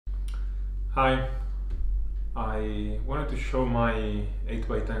Hi, I wanted to show my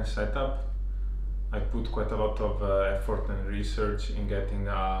 8x10 setup. I put quite a lot of effort and research in getting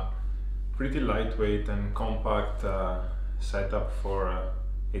a pretty lightweight and compact setup for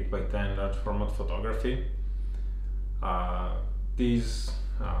 8x10 large format photography. This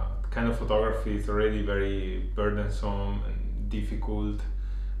kind of photography is already very burdensome and difficult.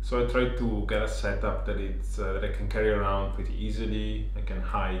 So I tried to get a setup that that I can carry around pretty easily. I can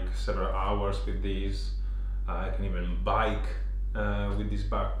hike several hours with this. I can even bike with this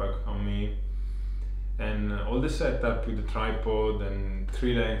backpack on me. And all the setup with the tripod and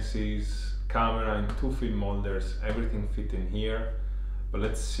 3 lenses, camera and 2 film holders, everything fit in here. But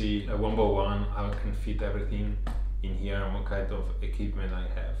let's see one by one how I can fit everything in here and what kind of equipment I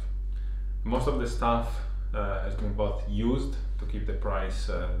have. Most of the stuff has been bought used to keep the price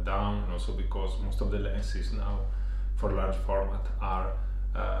down, and also because most of the lenses now for large format are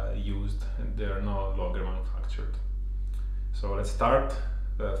used and they are no longer manufactured. So let's start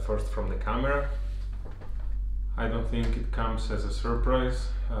first from the camera. I don't think it comes as a surprise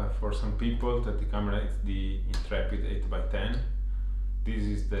for some people that the camera is the Intrepid 8x10. This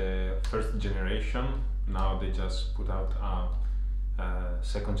is the first generation. Now they just put out a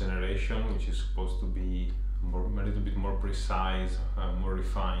second generation, which is supposed to be a little bit more precise, more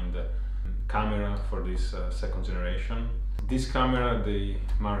refined camera for this second generation. This camera, the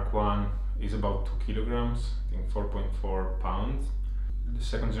Mark I, is about 2 kilograms, I think 4.4 pounds. The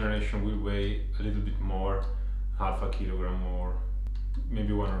second generation will weigh a little bit more, half a kilogram more,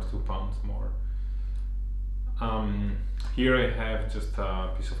 maybe 1 or 2 pounds more. Here I have just a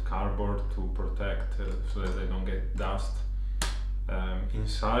piece of cardboard to protect so that I don't get dust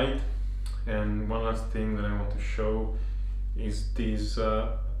inside. And one last thing that I want to show is this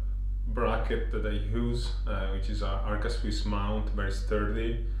bracket that I use, which is an Arca Swiss mount, very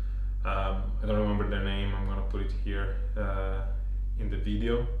sturdy. I don't remember the name, I'm gonna put it here in the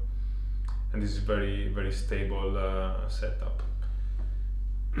video. And this is very stable setup.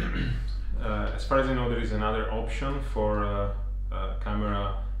 As far as I know, there is another option for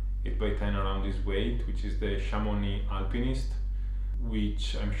camera 8x10 around this weight, which is the Chamonix Alpinist,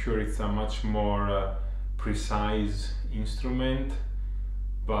 which I'm sure it's a much more precise instrument,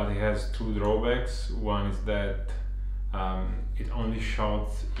 but it has 2 drawbacks. One is that it only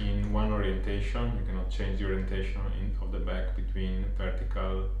shoots in one orientation. You cannot change the orientation of the back between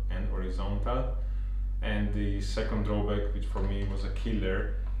vertical and horizontal. And the second drawback, which for me was a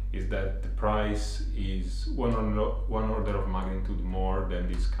killer, is that the price is one order of magnitude more than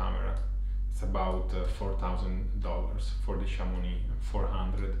this camera. It's about $4,000 for the Chamonix,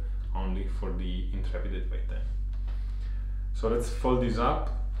 $400 only for the Intrepid 8x10. So let's fold this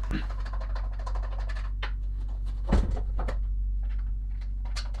up.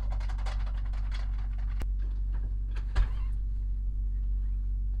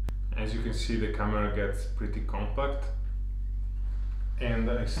 As you can see, the camera gets pretty compact, and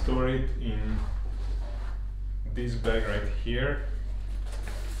I store it in this bag right here.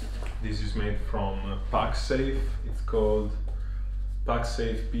 This is made from PacSafe. It's called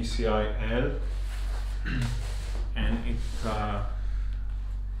PacSafe PCI-L, and it's a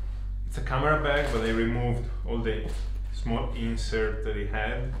camera bag, but I removed all the small insert that it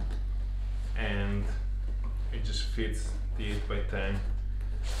had, and it just fits the 8x10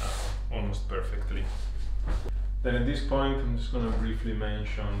 almost perfectly. Then at this point, I'm just going to briefly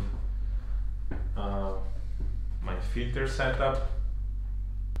mention my filter setup.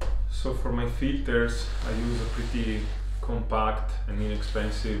 So for my filters, I use a pretty compact and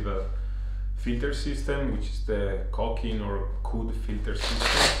inexpensive filter system, which is the Cokin or Kood filter system.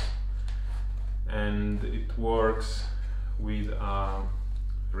 And it works with a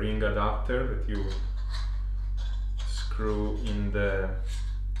ring adapter that you screw in the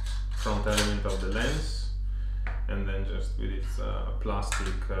front element of the lens, and then just with its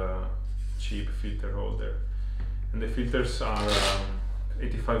plastic cheap filter holder. And the filters are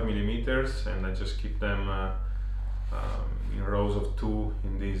 85 millimeters, and I just keep them in rows of 2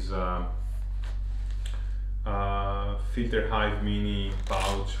 in this Filterhive Mini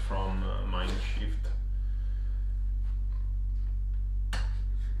pouch from Mindshift.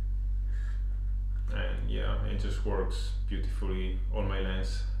 And yeah, it just works beautifully. All my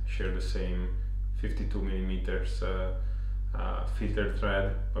lenses share the same 52 millimeters filter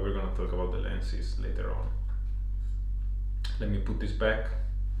thread, but we're going to talk about the lenses later on. Let me put this back.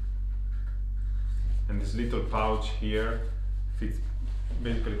 And this little pouch here fits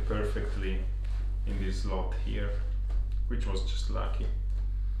basically perfectly in this slot here, which was just lucky.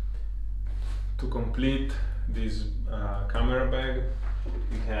 To complete this camera bag,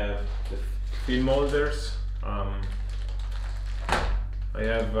 we have the film holders. I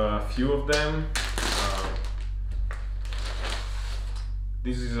have a few of them.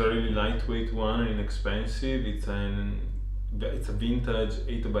 This is a really lightweight one and inexpensive. It's a vintage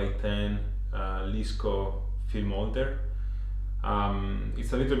 8x10 Lisco film holder.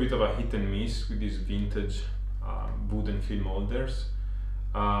 It's a little bit of a hit and miss with these vintage wooden film holders.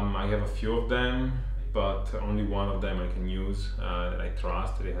 I have a few of them, but only one of them I can use that I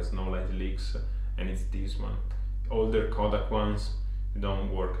trust, that it has no light leaks, and it's this one. Older Kodak ones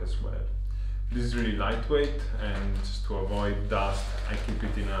don't work as well. This is really lightweight, and just to avoid dust, I keep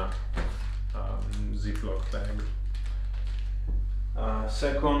it in a Ziploc bag.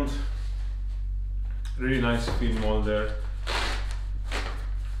 Second, really nice film holder.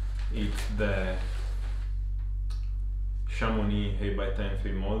 It's the Chamonix 8x10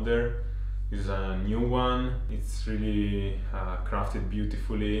 film holder. It's a new one. It's really crafted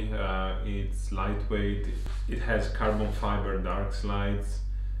beautifully. It's lightweight. It has carbon fiber dark slides,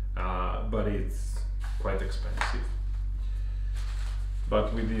 but it's quite expensive.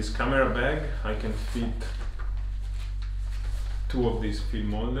 But with this camera bag, I can fit two of these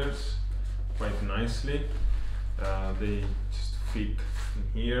film holders quite nicely. They just fit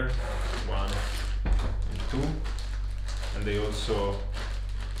in here, 1 and 2, and they also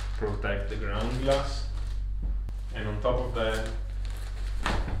protect the ground glass. And on top of that,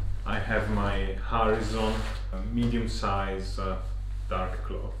 I have my Horizon medium size dark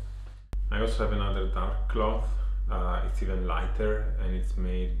cloth. I also have another dark cloth. It's even lighter, and it's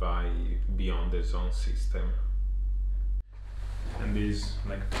made by Beyond the Zone system. And this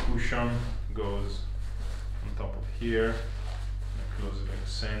like cushion goes on top of here. I close it like a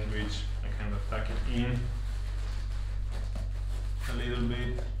sandwich. I kind of tuck it in a little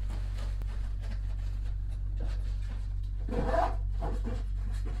bit.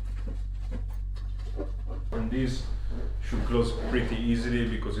 And this should close pretty easily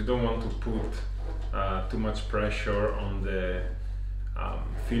because you don't want to put too much pressure on the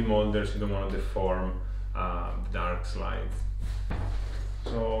film holders. You don't want to deform dark slides.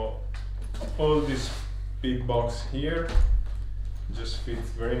 So all this big box here just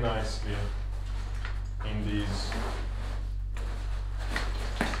fits very nicely in this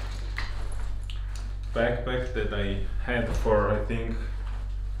backpack that I had for I think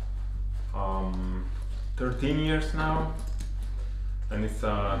 13 years now, and it's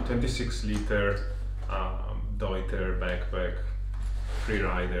a 26-liter Deuter Backpack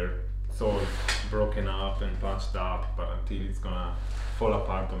freerider. It's all broken up and patched up, but until it's gonna fall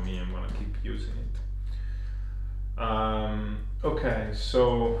apart on me, I'm gonna keep using it. Okay,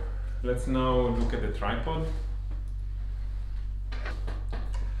 so let's now look at the tripod.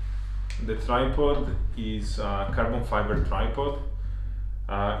 The tripod is a carbon fiber tripod.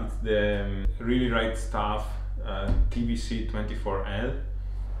 It's the Really Right Stuff TVC 24L.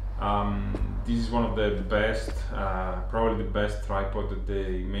 This is one of the best, probably the best tripod that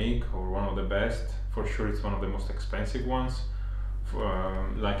they make, or one of the best. For sure it's one of the most expensive ones.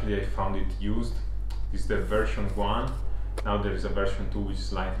 Luckily I found it used. This is the version 1. Now there is a version 2 which is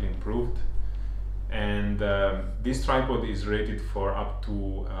slightly improved. And this tripod is rated for up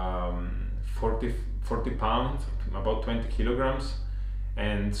to 40 pounds, about 20 kilograms.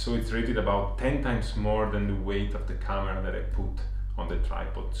 And so it's rated about 10 times more than the weight of the camera that I put on the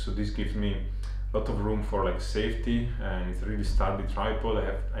tripod. So this gives me a lot of room for like safety, and it's a really sturdy tripod.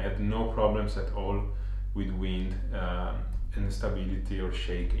 I had no problems at all with wind instability or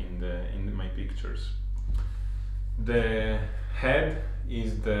shake in my pictures. The head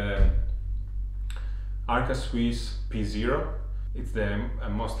is the Arca Swiss P0. It's the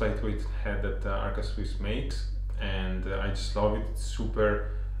most lightweight head that Arca Swiss makes, and I just love it. It's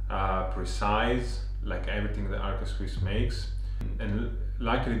super precise, like everything that Arca Swiss makes. And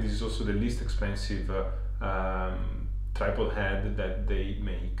luckily this is also the least expensive tripod head that they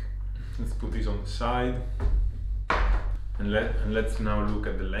make. Let's put this on the side, and let's now look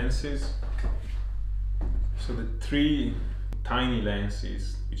at the lenses. So the three tiny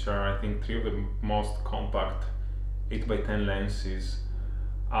lenses, which are I think three of the most compact 8x10 lenses,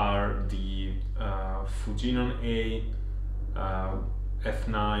 are the Fujinon A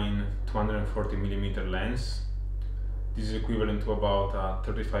f9 240mm lens. This is equivalent to about a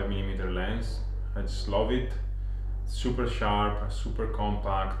 35mm lens. I just love it. It's super sharp, super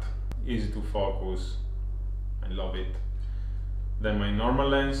compact, easy to focus. I love it. Then my normal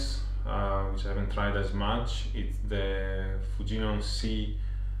lens, which I haven't tried as much, it's the Fujinon C,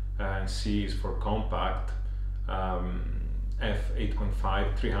 and C is for compact,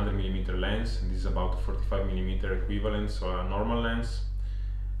 f8.5 300mm lens, and this is about 45mm equivalent, so a normal lens.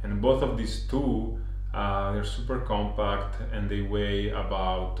 And both of these two, they're super compact and they weigh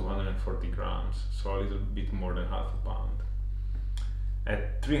about 240 grams, so a little bit more than half a pound.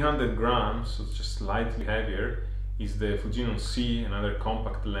 At 300 grams, so it's just slightly heavier, is the Fujinon C, another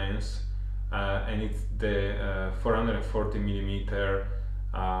compact lens, and it's the 440mm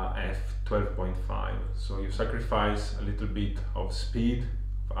f12.5. So you sacrifice a little bit of speed,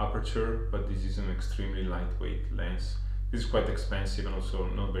 of aperture, but this is an extremely lightweight lens. This is quite expensive and also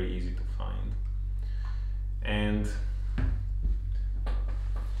not very easy to find. And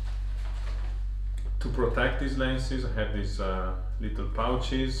to protect these lenses, I have these little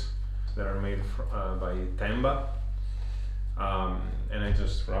pouches that are made by Tenba, and I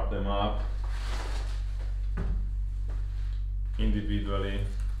just wrap them up individually.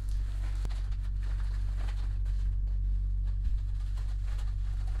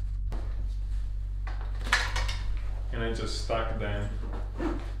 And I just stack them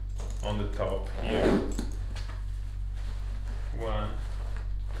on the top here. 1,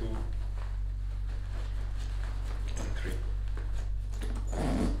 2, and 3.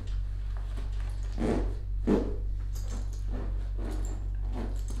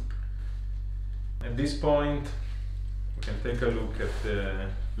 At this point, we can take a look at the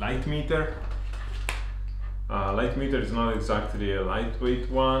light meter. Light meter is not exactly a lightweight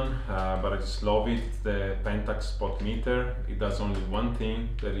one, but I just love it. The Pentax Spotmeter. It does only one thing,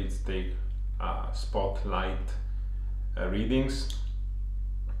 that is take spotlight readings,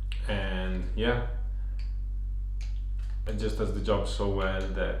 and yeah, it just does the job so well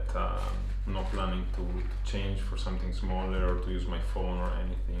that I'm not planning to change for something smaller or to use my phone or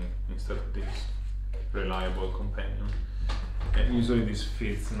anything instead of this reliable companion. And usually this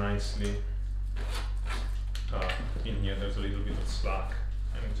fits nicely. In here there's a little bit of slack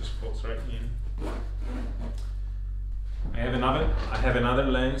and it just falls right in. I have another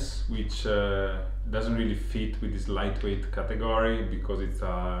lens which doesn't really fit with this lightweight category because it's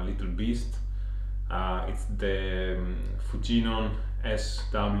a little beast. It's the Fujinon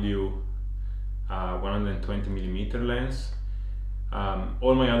SW 120mm lens.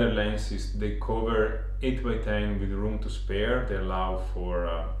 All my other lenses, they cover 8x10 with room to spare. They allow for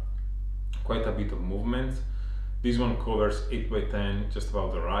quite a bit of movement. This one covers 8x10 just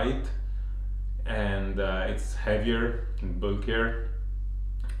about the right, and it's heavier and bulkier,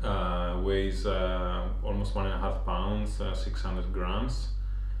 weighs almost 1.5 pounds, 600 grams,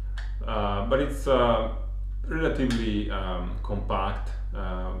 but it's relatively compact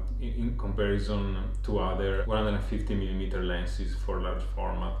in comparison to other 150mm lenses for large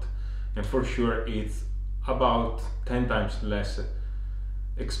format, and for sure it's about 10 times less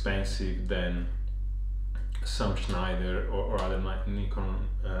expensive than some Schneider or other Nikkor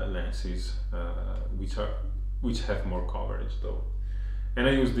lenses, which have more coverage though. And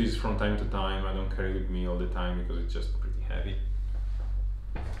I use these from time to time. I don't carry it with me all the time because it's just pretty heavy.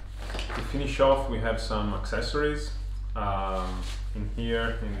 To finish off, we have some accessories. In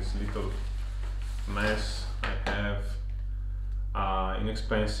here, in this little mess, I have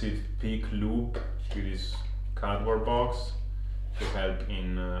inexpensive Peak Lupe with this cardboard box to help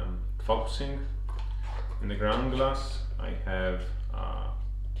in focusing in the ground glass. I have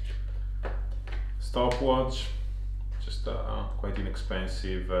Stopwatch, just a quite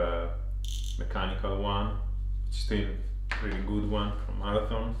inexpensive mechanical one, still really good one from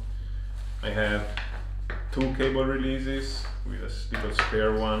Marathon. I have 2 cable releases with a little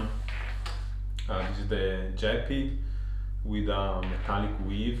spare one. This is the Gepe with a metallic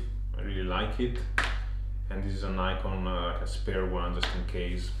weave. I really like it. And this is a Nikon, like a spare one just in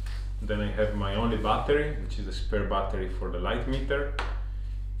case. Then I have my only battery, which is a spare battery for the light meter,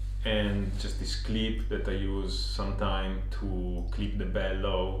 and just this clip that I use sometime to clip the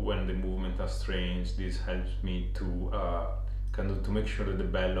bellow when the movement are strange. This helps me to kind of to make sure that the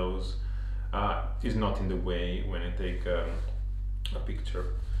bellows is not in the way when I take a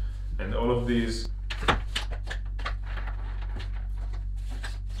picture. And all of these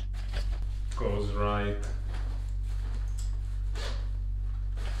goes right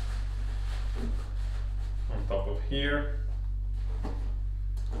on top of here.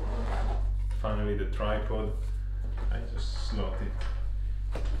 Finally, the tripod, I just slot it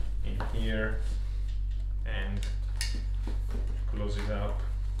in here and close it up.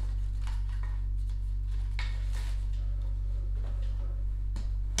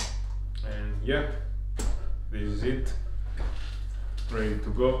 And yeah, this is it, ready to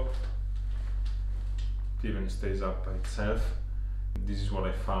go. It even stays up by itself. This is what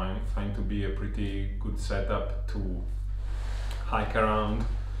I find to be a pretty good setup to hike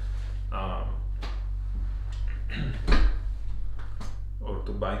or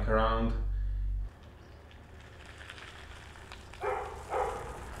to bike around.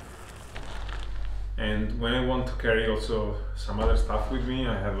 And when I want to carry also some other stuff with me,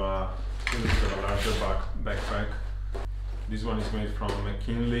 I have a larger backpack. This one is made from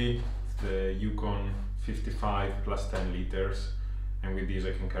McKinley, it's the Yukon 55 plus 10 liters. And with this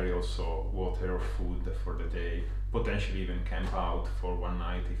I can carry also water or food for the day, potentially even camp out for one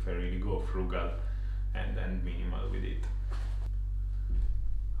night if I really go frugal and minimal with it.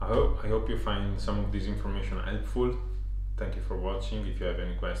 I hope you find some of this information helpful. Thank you for watching. If you have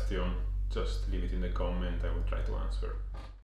any question, just leave it in the comment, I will try to answer.